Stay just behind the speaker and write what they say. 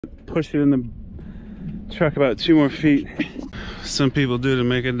Push it in the truck about 2 more feet. Some people do to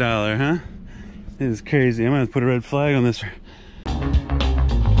make $1, huh? It is crazy. I'm gonna put a red flag on this.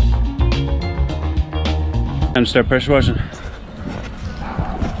 Time to start pressure washing.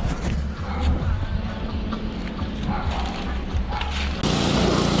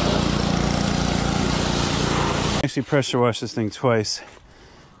 Actually pressure washed this thing twice.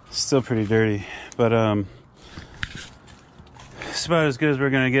 Still pretty dirty, but it's about as good as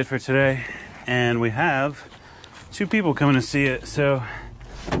we're gonna get for today. And we have 2 people coming to see it, so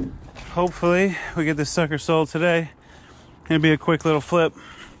hopefully we get this sucker sold today. It'll be a quick little flip.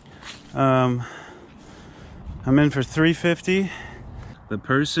 I'm in for $350. The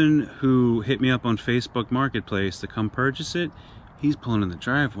person who hit me up on Facebook Marketplace to come purchase it, he's pulling in the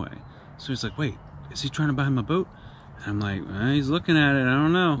driveway. So he's like, wait, is he trying to buy my boat? And I'm like, he's looking at it, I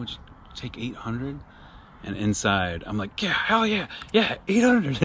don't know. Would you take 800? And inside, I'm like, yeah, hell yeah, yeah, 800.